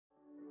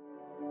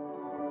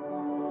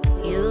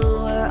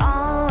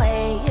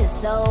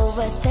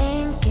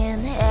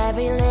overthinking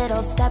every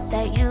little step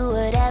that you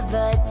would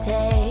ever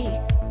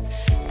take.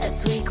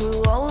 As we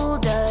grew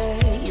older,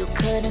 you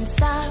couldn't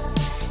stop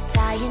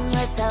tying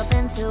yourself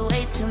into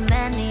way too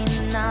many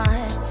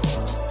knots.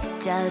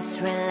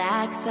 Just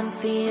relax and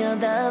feel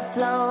the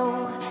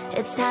flow.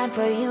 It's time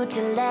for you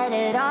to let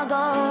it all go.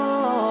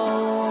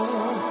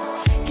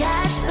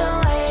 Catch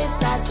the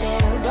waves as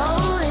they're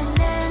rolling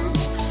in.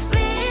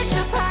 Reach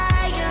up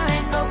higher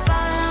and go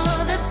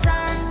follow the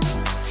sun.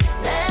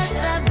 Let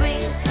the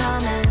breeze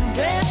come and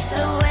drift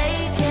away.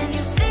 Can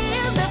you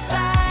feel the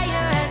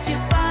fire as you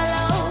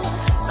follow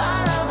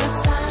the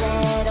sun?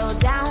 Settle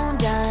down,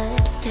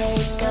 just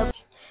take a...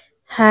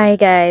 Hi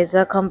guys,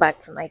 welcome back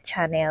to my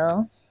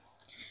channel.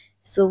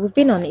 So we've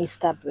been on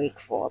Easter break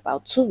for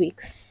about 2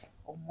 weeks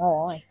or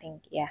more, I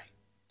think. Yeah,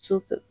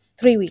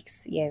 3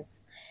 weeks,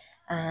 yes.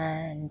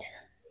 And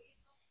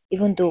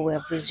even though we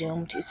have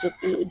resumed,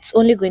 it's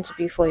only going to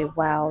be for a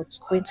while. It's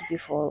going to be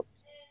for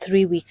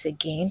 3 weeks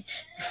again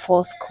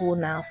before school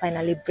now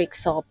finally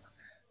breaks up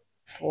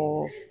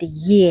for the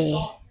year,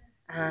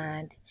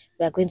 and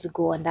we are going to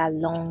go on that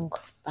long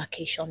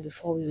vacation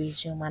before we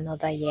resume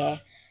another year.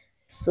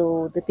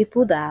 So the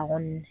people that are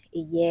on a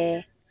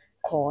year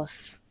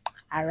course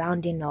are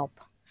rounding up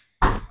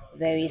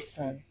very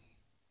soon,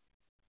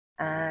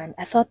 and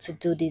I thought to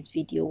do this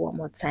video one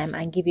more time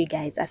and give you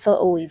guys, I thought,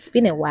 oh, it's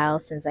been a while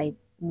since I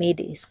made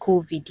a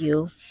school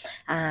video,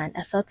 and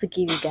I thought to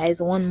give you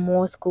guys one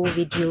more school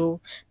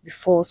video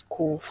before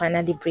school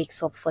finally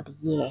breaks up for the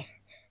year.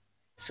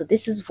 So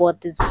this is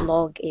what this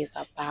vlog is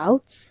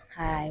about.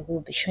 I will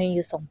be showing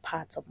you some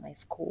parts of my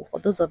school. For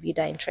those of you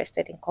that are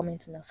interested in coming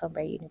to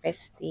Northumbria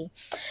University,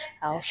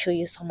 I'll show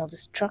you some of the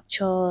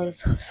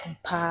structures, some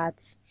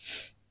parts.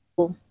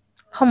 So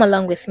come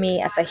along with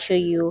me as I show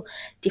you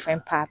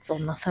different parts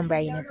of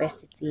Northumbria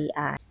University.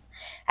 As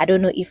I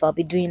don't know if I'll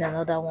be doing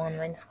another one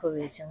when school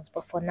resumes,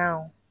 but for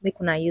now,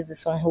 make una use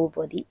this one whole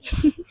body.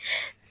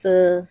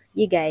 So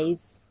you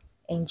guys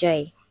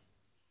enjoy.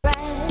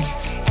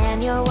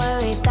 And your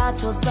worried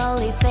thoughts will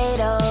slowly fade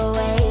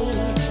away.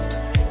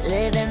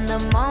 Live in the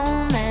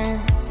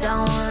moment,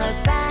 don't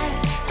look back.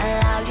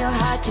 Allow your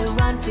heart to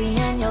run free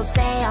and you'll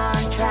stay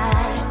on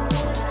track.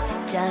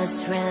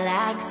 Just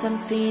relax and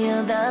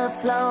feel the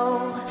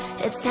flow.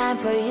 It's time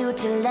for you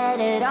to let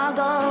it all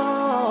go.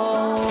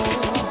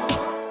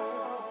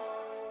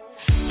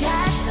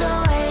 Catch the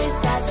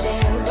waves as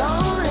they're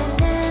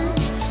rolling in.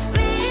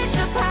 Reach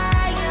up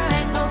higher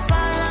and go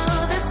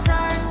follow the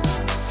sun.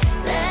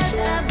 Let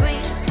the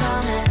breeze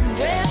come and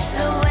drift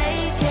away.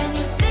 Can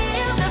you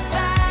feel the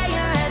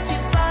fire as you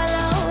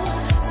follow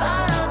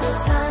the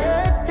sun?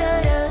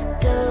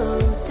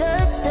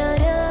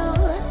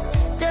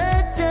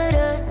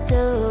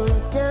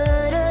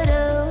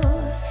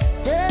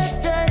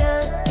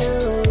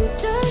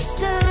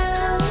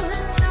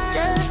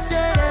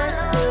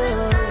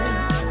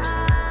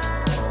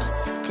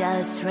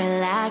 Just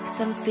relax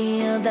and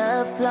feel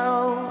the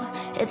flow.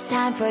 It's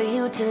time for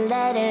you to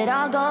let it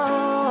all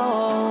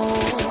go.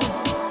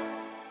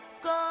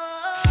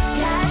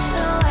 Catch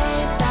the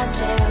waves as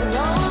they're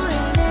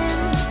rolling in.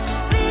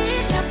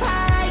 Reach up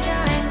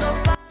higher and go.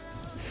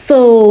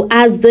 So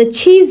as the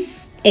chief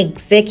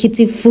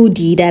executive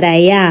foodie that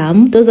I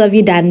am, those of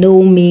you that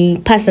know me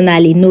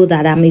personally know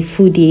that I'm a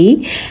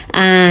foodie,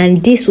 and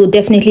this will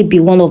definitely be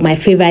one of my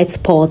favorite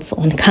spots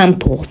on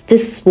campus.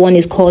 This one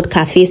is called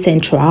Cafe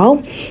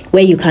Central,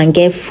 where you can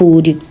get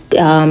food. You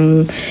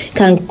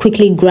can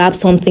quickly grab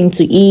something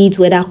to eat,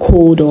 whether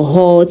cold or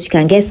hot. You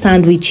can get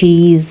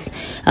sandwiches,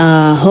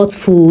 hot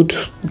food,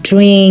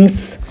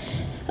 drinks,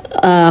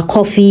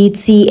 coffee,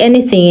 tea,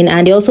 anything.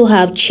 And they also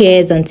have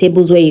chairs and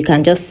tables where you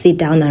can just sit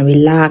down and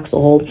relax,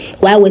 or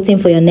while waiting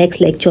for your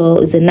next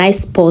lecture, it's a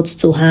nice spot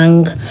to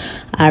hang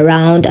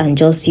around and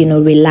just, you know,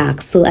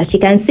 relax. So as you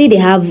can see, they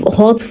have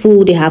hot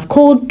food, they have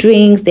cold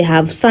drinks, they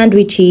have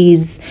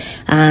sandwiches,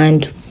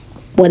 and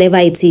whatever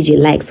it is you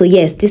like. So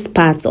yes, this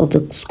part of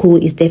the school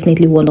is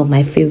definitely one of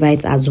my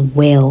favorites as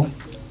well.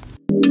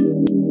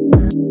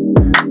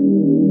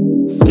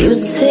 You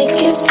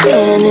take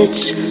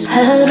advantage.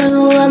 How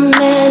do I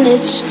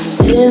manage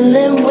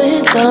dealing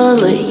with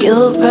all of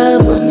your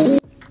problems?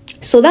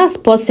 So that's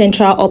Sports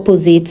Central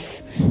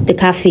opposite the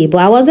cafe, but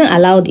I wasn't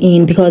allowed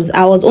in because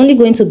I was only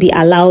going to be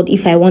allowed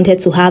if I wanted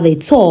to have a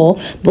tour.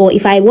 But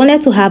if I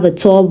wanted to have a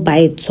tour by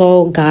a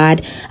tour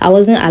guide, I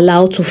wasn't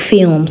allowed to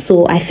film.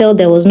 So I felt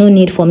there was no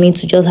need for me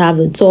to just have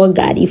a tour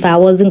guide if I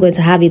wasn't going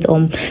to have it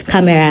on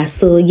camera.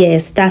 So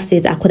yes, that's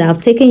it. I could have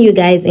taken you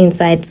guys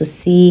inside to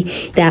see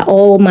there are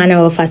all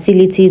manner of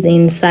facilities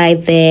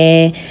inside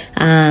there,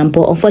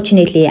 but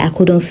unfortunately I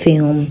couldn't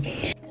film.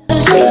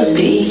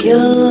 Be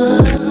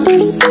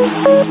yours.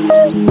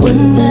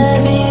 Wouldn't that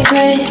be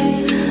great?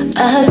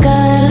 I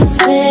gotta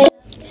say,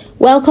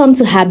 Welcome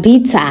to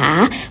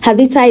Habita.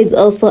 Habita is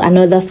also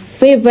another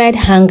favorite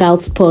hangout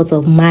spot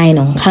of mine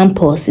on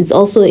campus. It's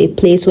also a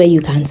place where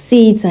you can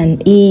sit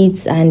and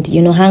eat and,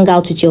 hang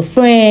out with your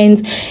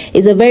friends.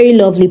 It's a very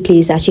lovely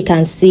place. As you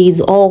can see,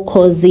 it's all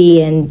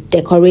cozy and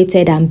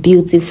decorated and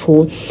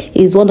beautiful.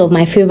 It's one of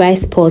my favorite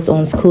spots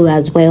on school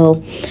as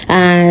well.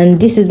 And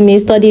this is me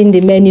studying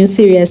the menu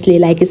seriously,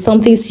 like it's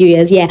something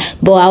serious. Yeah,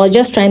 but I was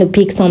just trying to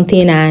pick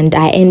something and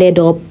I ended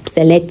up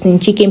selecting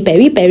chicken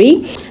peri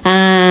peri.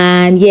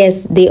 And yes,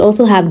 they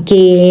also have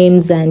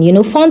games and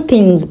fun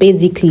things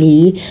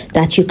basically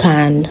that you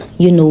can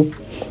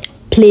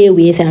play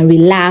with and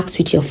relax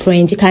with your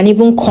friends. You can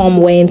even come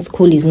when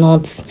school is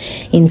not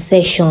in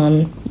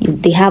session.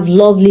 They have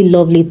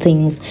lovely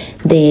things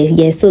there.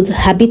 Yes, so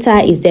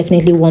Habitat is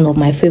definitely one of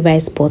my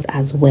favorite spots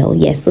as well.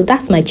 Yes, so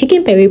that's my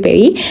chicken peri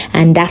peri,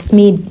 and that's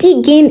me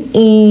digging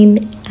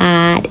in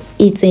and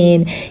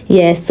eating.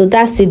 Yes, so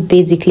that's it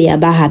basically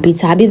about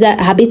Habitat.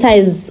 Habitat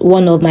is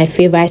one of my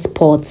favorite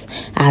spots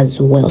as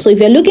well. So if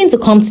you're looking to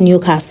come to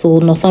Newcastle,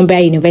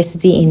 Northumbria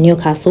University in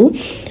Newcastle,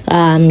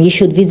 you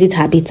should visit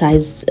Habitat.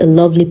 It's a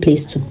lovely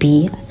place to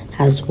be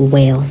as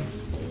well.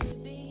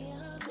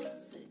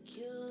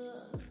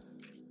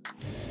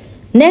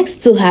 Next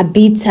to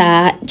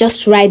Habita,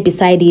 just right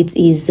beside it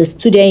is the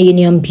Student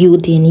Union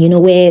building,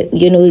 where,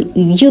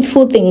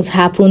 youthful things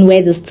happen,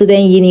 where the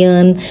Student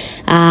Union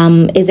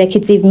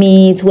executive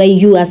meets, where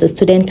you as a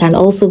student can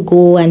also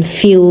go and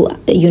feel,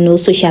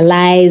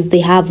 socialize. They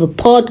have a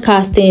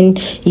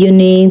podcasting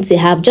unit. They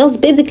have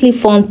just basically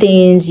fun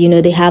things.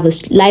 They have a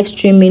live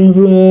streaming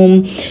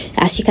room.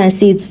 As you can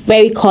see, it's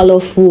very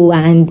colorful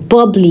and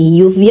bubbly.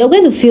 You're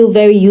going to feel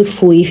very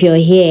youthful if you're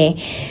here.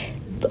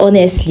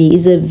 Honestly,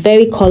 it's a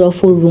very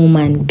colorful room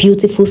and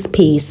beautiful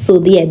space. So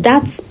yeah,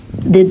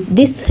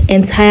 this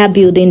entire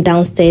building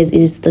downstairs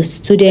is the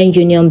Student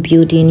Union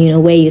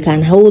building, where you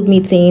can hold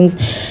meetings,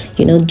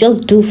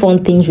 just do fun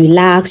things,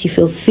 relax. If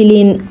you're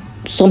feeling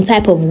some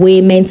type of way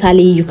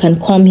mentally, you can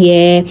come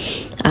here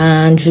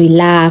and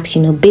relax,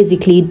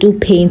 basically do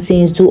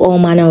paintings, do all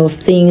manner of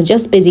things,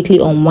 just basically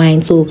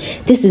unwind. So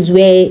this is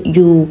where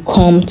you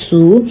come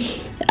to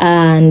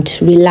and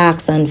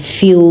relax and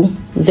feel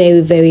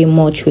very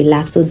much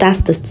relaxed. So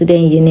that's the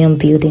Student Union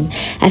building.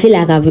 I feel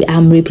like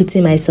I'm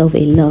repeating myself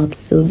a lot.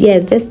 So yeah,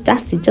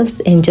 that's it.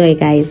 Just enjoy,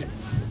 guys.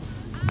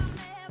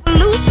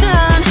 No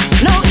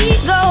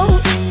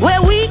egos,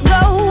 where we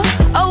go,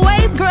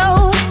 always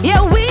grow.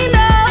 Yeah, we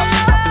know,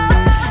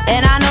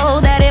 and I know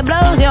that it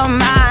blows your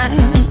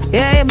mind.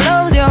 Yeah, it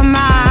blows your mind.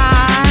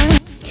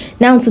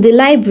 Now to the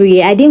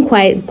library, I didn't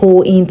quite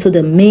go into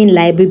the main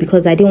library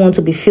because I didn't want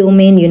to be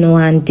filming,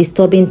 and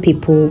disturbing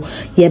people.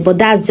 Yeah, but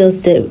that's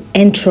just the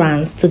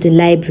entrance to the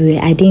library.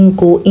 I didn't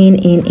go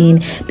in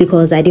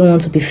because I didn't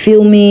want to be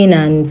filming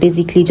and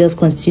basically just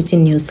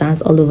constituting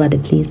nuisance all over the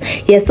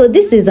place. Yeah, so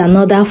this is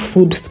another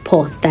food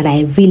spot that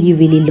I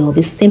really love.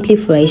 It's Simply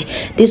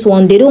Fresh. This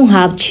one, they don't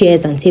have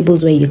chairs and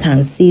tables where you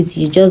can sit.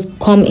 You just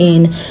come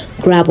in,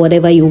 grab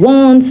whatever you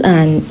want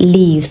and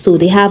leave. So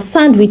they have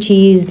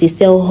sandwiches, they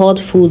sell hot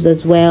foods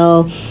as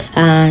well,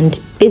 and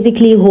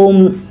basically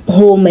home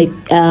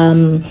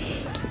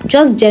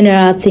just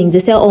general things. They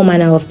sell all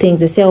manner of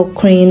things. They sell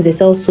creams, they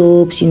sell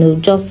soaps,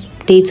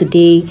 just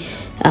day-to-day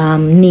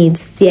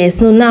needs. Yeah,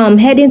 so now I'm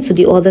heading to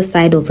the other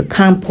side of the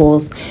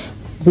campus,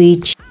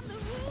 which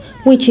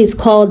is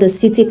called the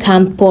City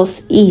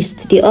Campus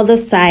East. The other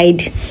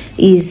side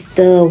is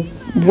the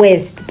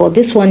west, but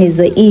this one is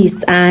the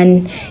east,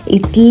 and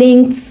it's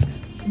linked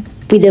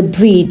with a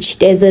bridge.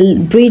 There's a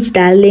bridge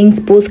that links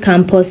both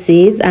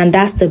campuses, and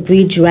that's the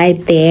bridge right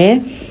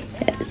there.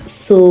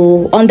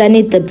 So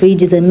underneath the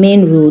bridge is a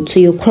main road, so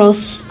you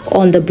cross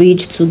on the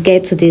bridge to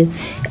get to the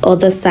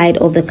other side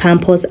of the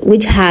campus,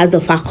 which has the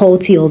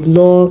Faculty of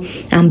Law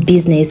and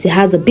Business. It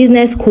has a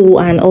business school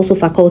and also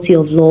Faculty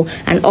of Law,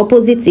 and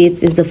opposite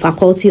it is the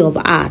Faculty of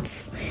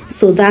Arts.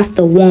 So that's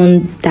the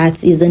one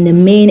that is in the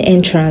main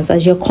entrance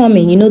as you're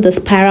coming. The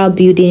spiral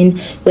building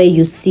where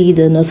you see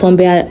the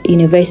Northumbria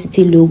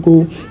University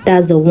logo,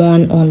 that's the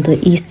one on the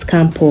East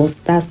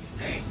Campus.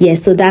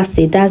 So that's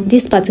it.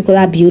 This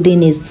particular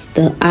building is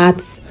the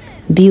Arts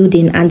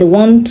building, and the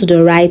one to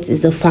the right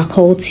is the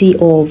Faculty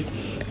of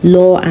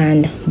Law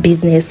and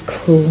Business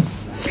School.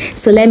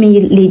 So let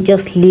me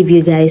just leave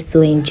you guys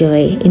to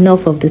enjoy.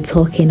 Enough of the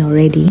talking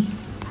already.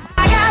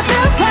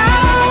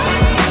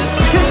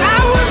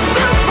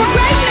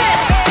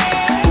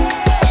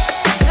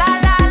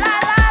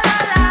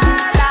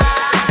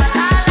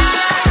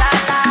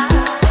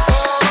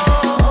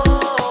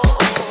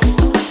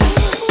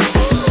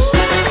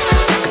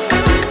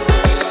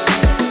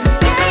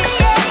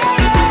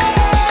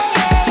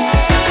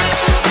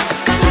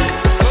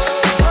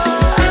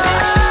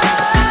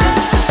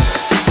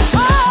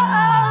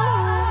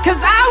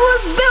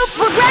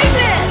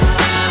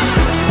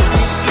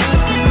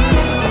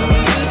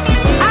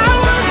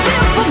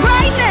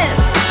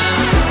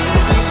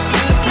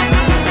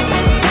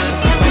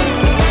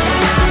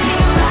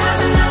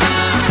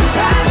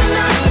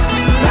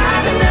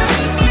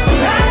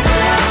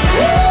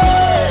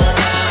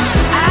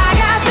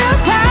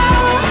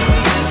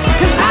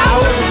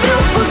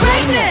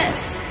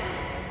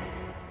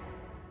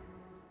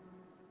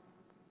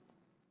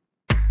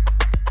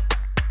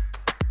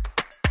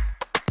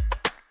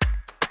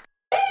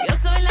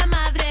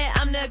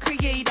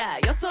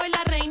 soy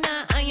la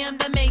reina, I am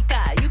the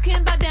maker. You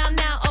can bow down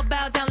now or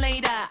bow down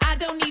later. I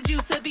don't need you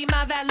to be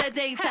my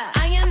validator.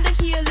 I am the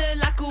healer,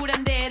 la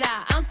curandera.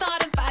 I'm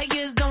starting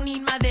fires, don't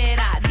need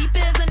madera. Deep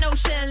as an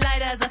ocean,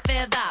 light as a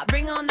feather.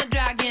 Bring on the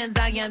dragons,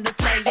 I am the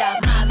slayer.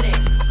 Madre,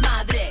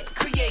 madre,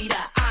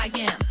 creator, I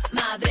am.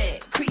 Madre,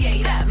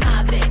 creator,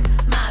 madre,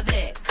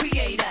 madre,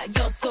 creator.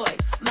 Yo soy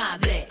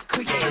madre,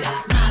 creator.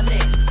 Madre,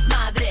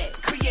 madre,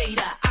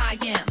 creator, I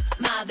am.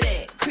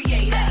 Madre,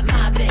 creator,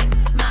 madre,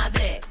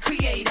 madre,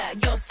 creator.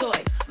 Yo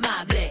soy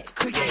madre,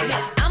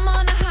 creator. I'm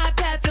on a high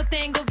path, yo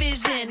tengo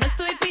vision. No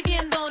estoy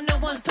pidiendo no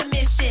one's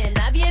permission.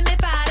 Nadie me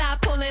para,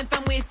 pulling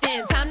from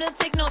within. Time to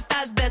take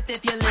notas, best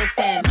if you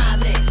listen.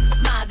 Madre,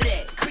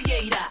 madre,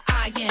 creator,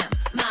 I am.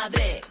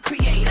 Madre,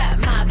 creator,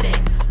 madre,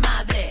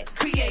 madre,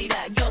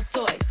 creator. Yo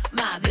soy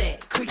madre,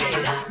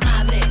 creator.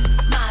 Madre,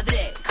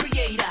 madre,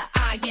 creator,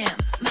 I am.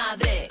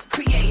 Madre,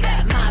 creator,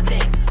 madre,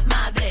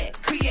 madre,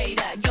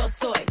 creator. Yo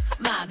soy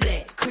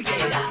madre,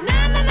 creator.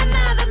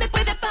 Nada me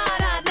puede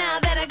parar now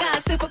that I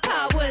got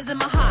superpowers in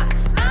my heart.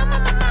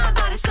 My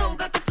body, soul,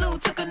 got the flow,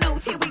 took a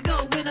note, here we go,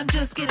 when I'm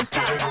just getting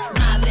started.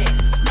 Madre,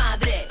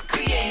 madre,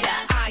 creator,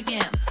 I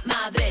am.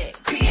 Madre,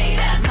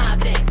 creator,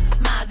 madre,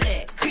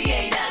 madre,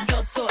 creator.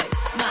 Yo soy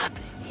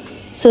madre.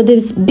 So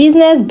this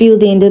business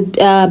building,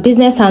 the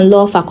business and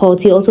law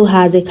faculty also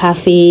has a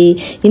cafe.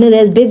 You know,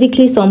 there's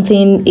basically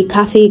a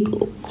cafe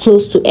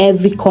close to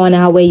every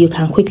corner where you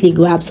can quickly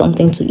grab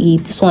something to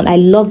eat. This one, I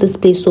love this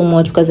place so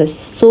much because it's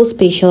so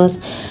spacious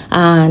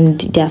and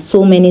there are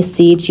so many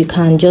seats. You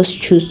can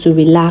just choose to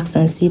relax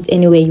and sit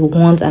anywhere you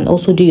want and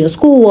also do your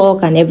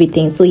schoolwork and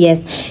everything. So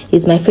yes,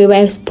 it's my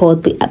favorite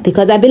spot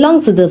because I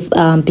belong to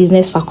the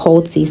business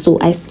faculty. So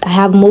I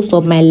have most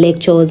of my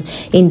lectures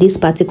in this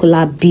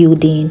particular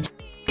building.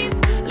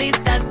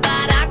 Listas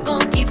para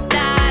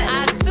conquistar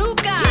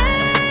azúcar.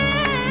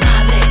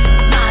 Madre,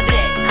 madre,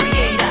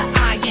 creator,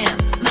 I am.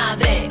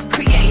 Madre,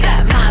 creator,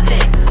 madre,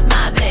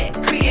 madre,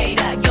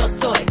 creator. Yo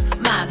soy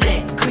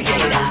madre,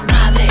 creator.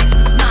 Madre,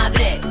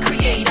 madre,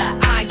 creator,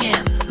 I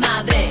am.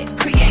 Madre,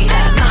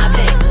 creator,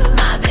 madre,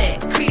 madre,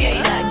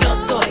 creator. Yo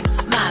soy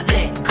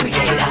madre,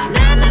 creator.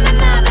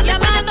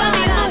 Llamando a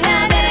mis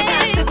mujeres,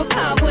 got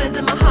superpowers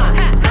in my heart.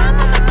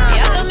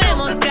 Ya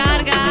tomemos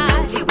carga.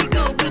 Here we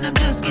go when I'm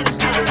just getting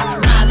started.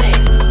 Madre,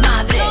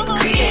 madre,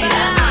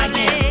 creator, I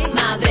am.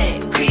 Madre,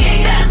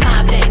 creator,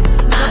 madre,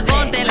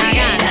 madre,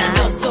 creator.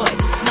 Yo soy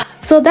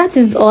So that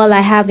is all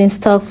I have in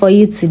stock for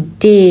you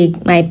today,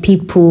 my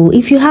people.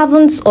 If you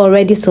haven't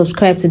already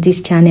subscribed to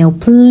this channel,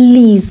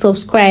 please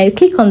subscribe.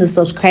 Click on the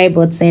subscribe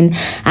button,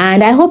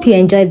 and I hope you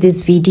enjoyed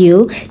this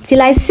video.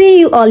 Till I see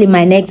you all in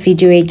my next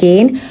video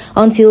again.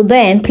 Until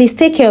then, please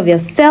take care of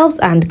yourselves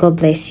and God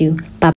bless you. Bye.